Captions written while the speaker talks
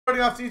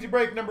Starting off CZ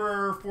break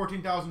number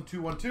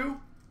 14,212,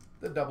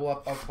 the double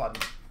up of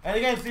Putnam. And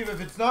again, Steve,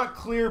 if it's not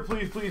clear,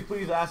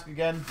 please ask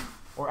again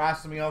or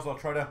ask something else. I'll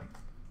try to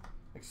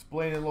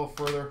explain it a little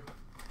further.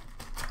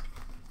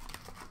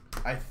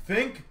 I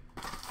think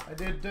I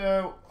did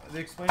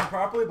explain it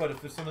properly, but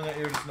if there's something that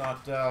you're just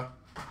not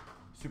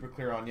super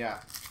clear on, yeah.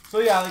 So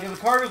yeah, like if the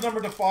card is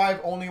numbered to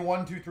 5, only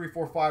 1, 2, 3,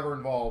 4, 5 are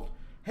involved.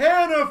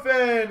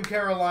 Hannafin,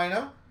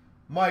 Carolina.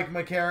 Mike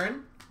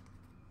McCarron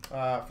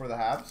for the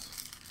Habs.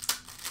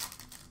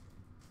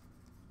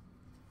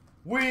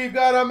 We've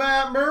got a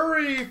Matt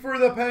Murray for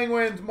the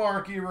Penguins,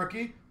 marquee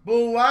rookie.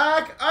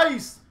 Black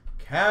Ice,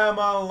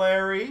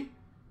 Camilleri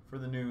for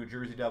the New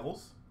Jersey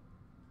Devils.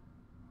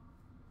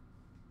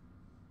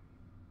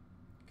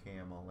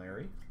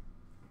 Camilleri.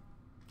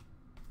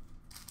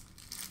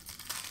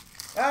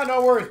 Ah,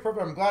 no worries.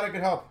 Perfect. I'm glad I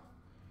could help.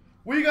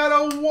 We got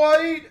a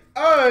white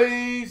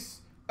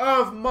ice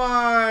of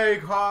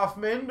Mike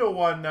Hoffman to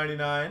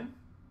 199.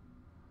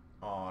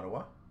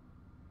 Ottawa.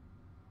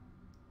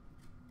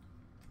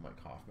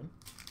 Mike Hoffman.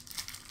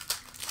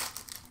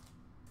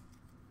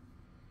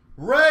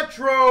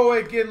 Retro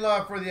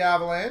Iginla for the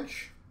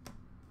Avalanche.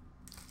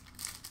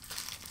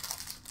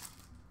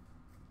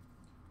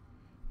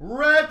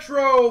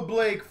 Retro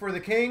Blake for the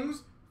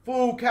Kings.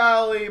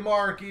 Fucali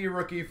marquee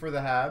rookie for the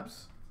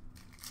Habs.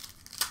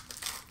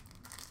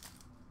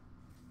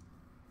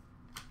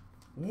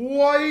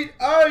 White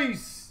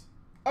ice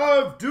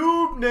of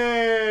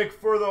Dubnyk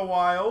for the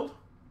Wild.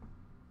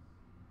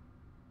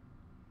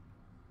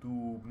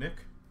 Dubnyk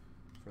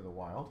for the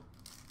Wild.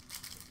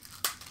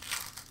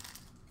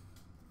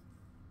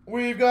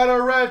 We've got a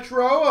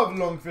retro of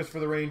Lundqvist for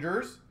the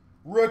Rangers.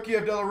 Rookie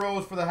of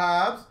Delarose for the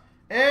Habs.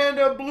 And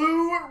a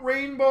blue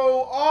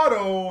rainbow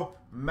auto,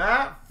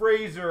 Matt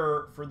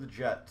Fraser for the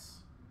Jets.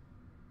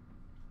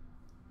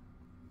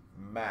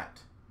 Matt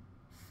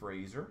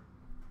Fraser.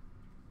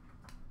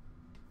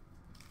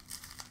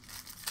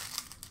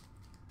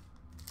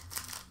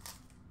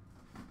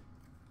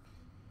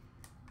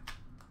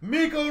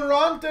 Mikko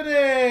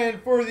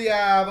Rantanen for the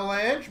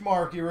Avalanche,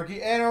 marquee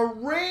rookie, and a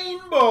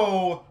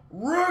rainbow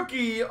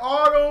rookie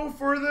auto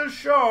for the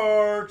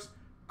Sharks,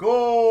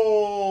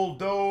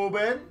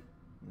 Goldobin.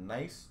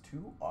 Nice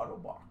 2 auto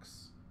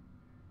box.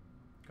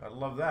 Gotta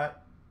love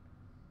that.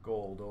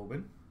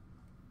 Goldobin.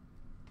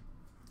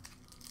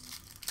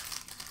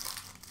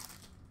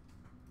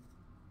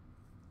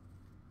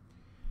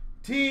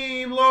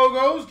 Team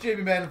logos,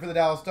 Jamie Benn for the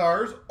Dallas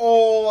Stars,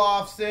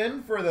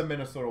 Olofsson for the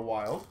Minnesota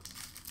Wild.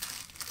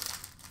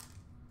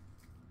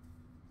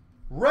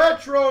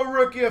 Retro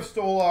rookie of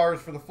Stolars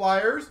for the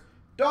Flyers.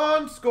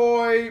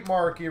 Donskoy,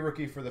 marquee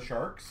rookie for the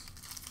Sharks.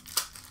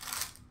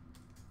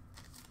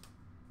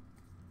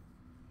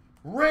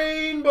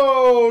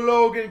 Rainbow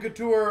Logan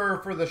Couture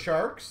for the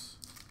Sharks.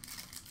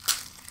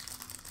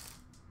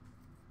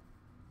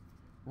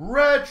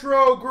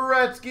 Retro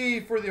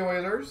Gretzky for the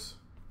Oilers.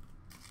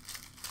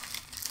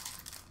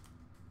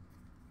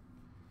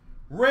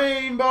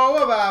 Rainbow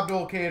of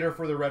Abdulkader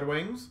for the Red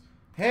Wings.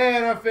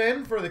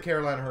 Hannafin for the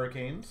Carolina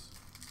Hurricanes.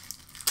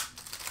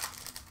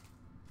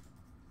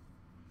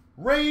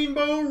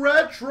 Rainbow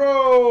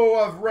Retro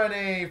of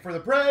Rene for the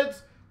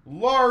Preds.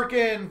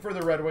 Larkin for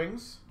the Red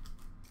Wings.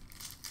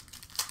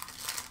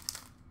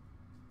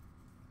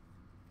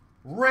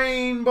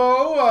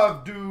 Rainbow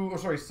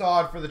of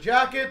Sod for the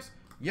Jackets.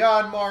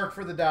 Jan Mark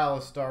for the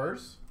Dallas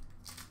Stars.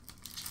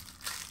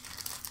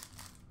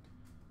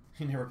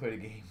 He never played a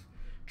game.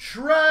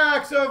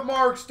 Tracks of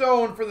Mark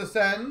Stone for the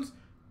Sens.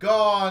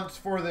 Gauntz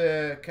for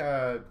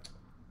the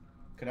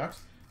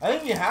Canucks. I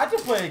think he had to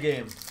play a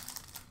game.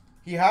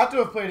 He had to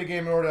have played a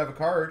game in order to have a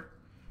card.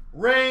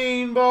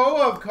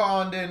 Rainbow of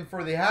Condon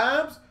for the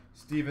Habs.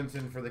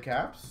 Stevenson for the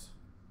Caps.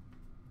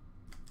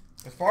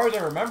 As far as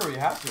I remember, he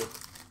had to.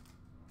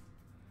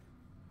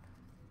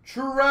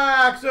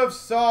 Tracks of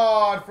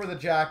Sod for the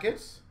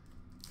Jackets.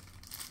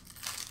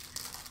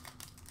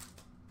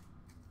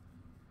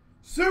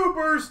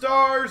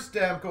 Superstars,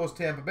 Stamkos,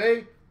 Tampa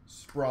Bay.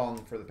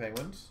 Sprong for the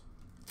Penguins.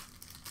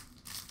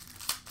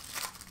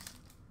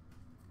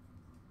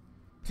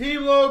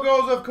 Team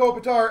logos of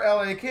Kopitar,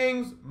 LA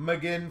Kings.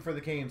 McGinn for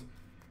the Canes.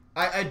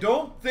 I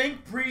don't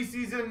think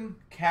preseason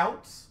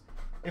counts.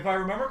 If I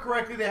remember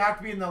correctly, they have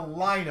to be in the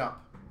lineup.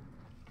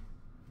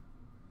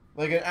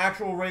 Like an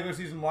actual regular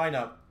season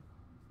lineup.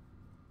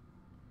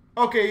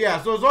 Okay,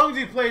 yeah. So as long as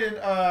he played in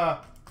a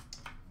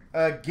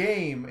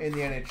game in the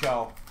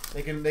NHL,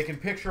 they can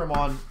picture him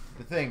on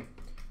the thing.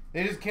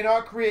 They just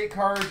cannot create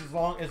cards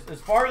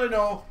as far as I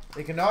know,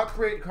 they cannot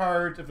create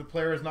cards if the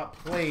player has not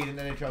played an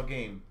NHL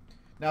game.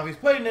 Now, if he's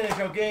played an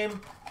NHL game,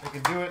 they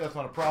can do it. That's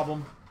not a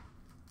problem.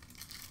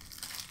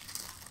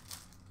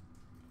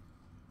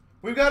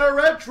 We've got a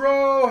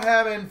retro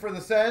Hammond for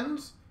the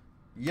Sens.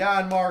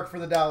 Jan Mark for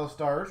the Dallas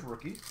Stars,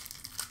 rookie.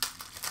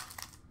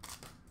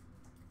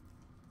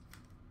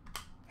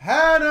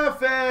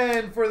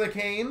 Hannafin for the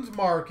Canes,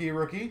 marquee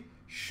rookie.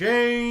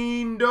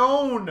 Shane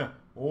Doan,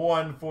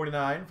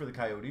 149 for the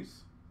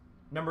Coyotes.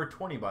 Number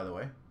 20, by the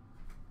way.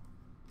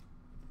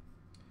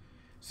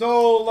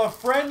 So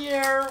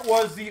Lafreniere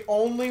was the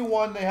only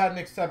one they had an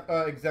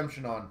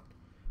exemption on.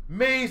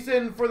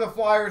 Mason for the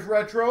Flyers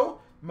retro.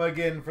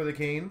 McGinn for the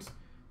Canes.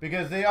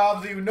 Because they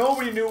obviously,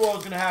 nobody knew what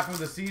was going to happen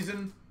with the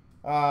season.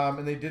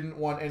 And they didn't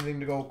want anything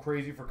to go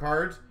crazy for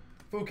cards.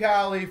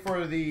 Fucali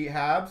for the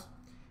Habs.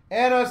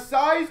 And a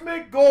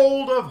seismic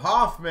gold of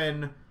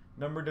Hoffman,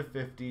 numbered to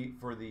 50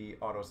 for the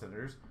Auto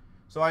Senators.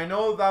 So I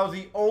know that was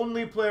the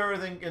only player I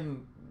think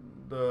in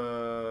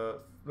the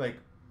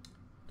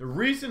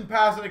recent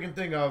past that I can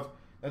think of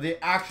that they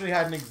actually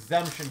had an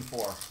exemption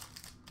for.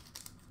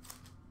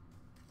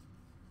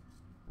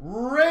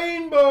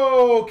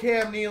 Rainbow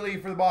Cam Neely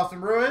for the Boston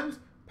Bruins.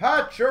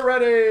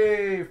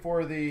 Pacioretty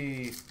for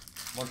the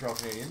Montreal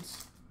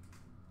Canadiens.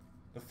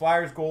 The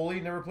Flyers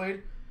goalie, never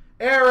played.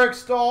 Eric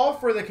Stahl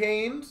for the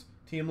Canes.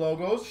 Team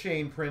logos.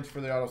 Shane Prince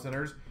for the Auto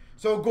Centers.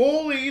 So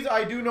goalies,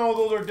 I do know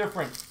those are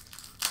different.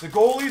 The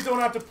goalies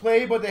don't have to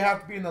play, but they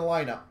have to be in the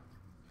lineup.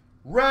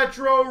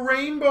 Retro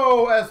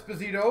Rainbow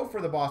Esposito for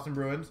the Boston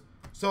Bruins.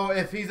 So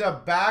if he's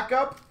a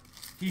backup,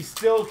 he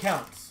still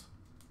counts.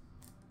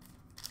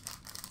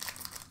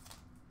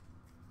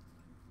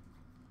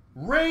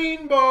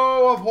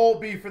 Rainbow of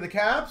Holtby for the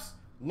Caps.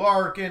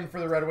 Larkin for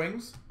the Red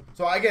Wings.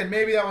 So again,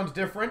 maybe that one's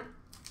different.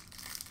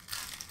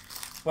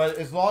 But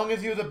as long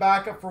as he was a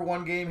backup for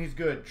one game, he's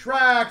good.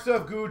 Tracks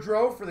of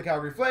Goudreau for the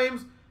Calgary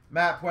Flames.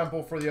 Matt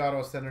Puempel for the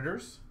Ottawa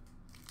Senators.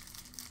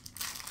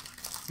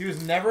 He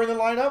was never in the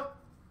lineup.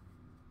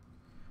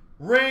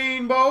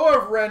 Rainbow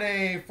of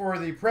Rene for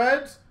the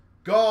Preds.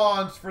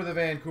 Gaunce for the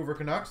Vancouver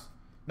Canucks.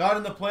 Not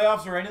in the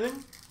playoffs or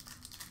anything.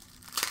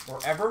 Or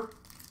ever.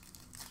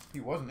 He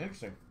wasn't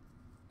interesting.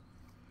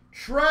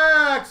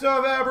 Tracks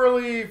of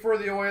Eberle for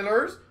the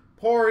Oilers.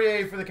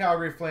 Poirier for the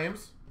Calgary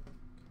Flames.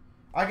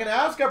 I can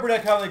ask Upper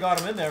Deck how they got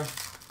him in there.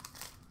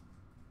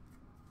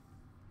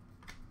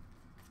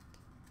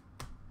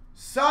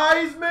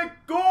 Seismic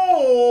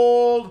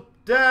Gold.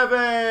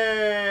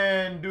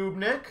 Devin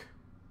Dubnyk.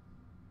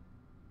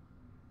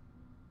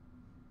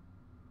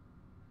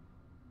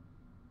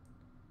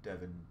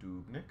 Devin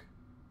Dubnyk.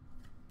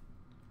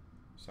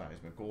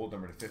 Seismic Gold,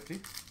 number to 50.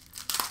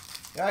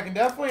 Yeah, I can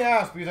definitely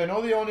ask because I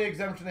know the only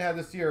exemption they had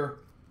this year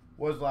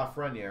was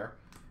Lafreniere.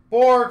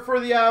 Bork for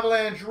the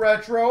Avalanche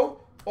retro.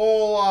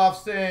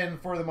 Olofsson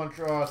for the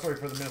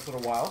Minnesota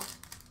Wild.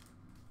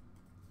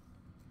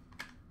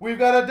 We've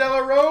got a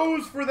Della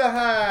Rose for the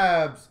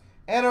Habs.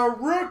 And a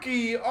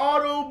rookie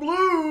auto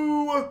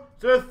blue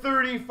to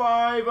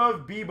 35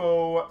 of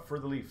Bebo for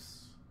the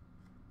Leafs.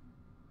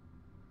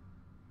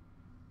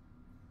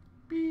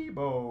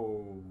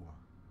 Bebo.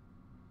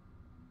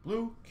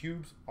 Blue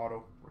Cubes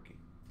auto rookie.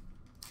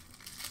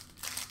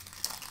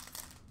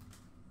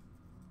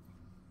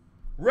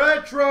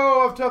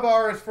 Retro of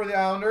Tavares for the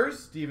Islanders.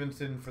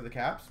 Stevenson for the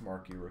Caps.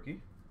 Marquee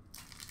rookie.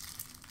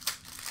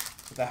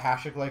 With a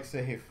Hasek-like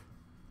save.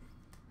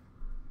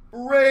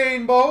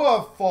 Rainbow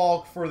of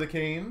Falk for the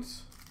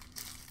Canes.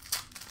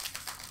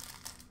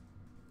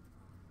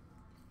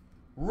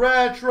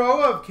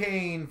 Retro of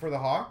Kane for the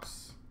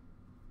Hawks.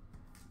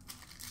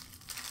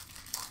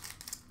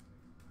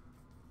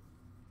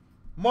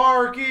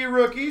 Marquee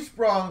rookie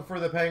Sprung for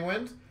the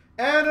Penguins.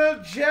 And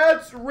a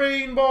Jets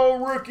Rainbow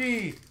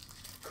rookie.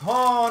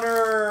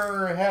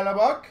 Connor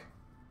Hellebuck.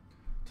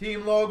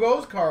 Team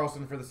logos,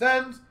 Carlson for the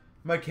Sens.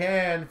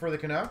 McCann for the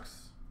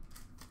Canucks.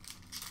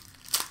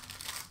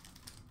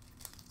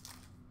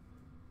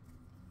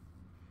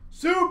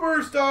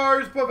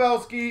 Superstars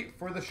Pavelski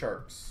for the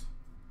Sharks.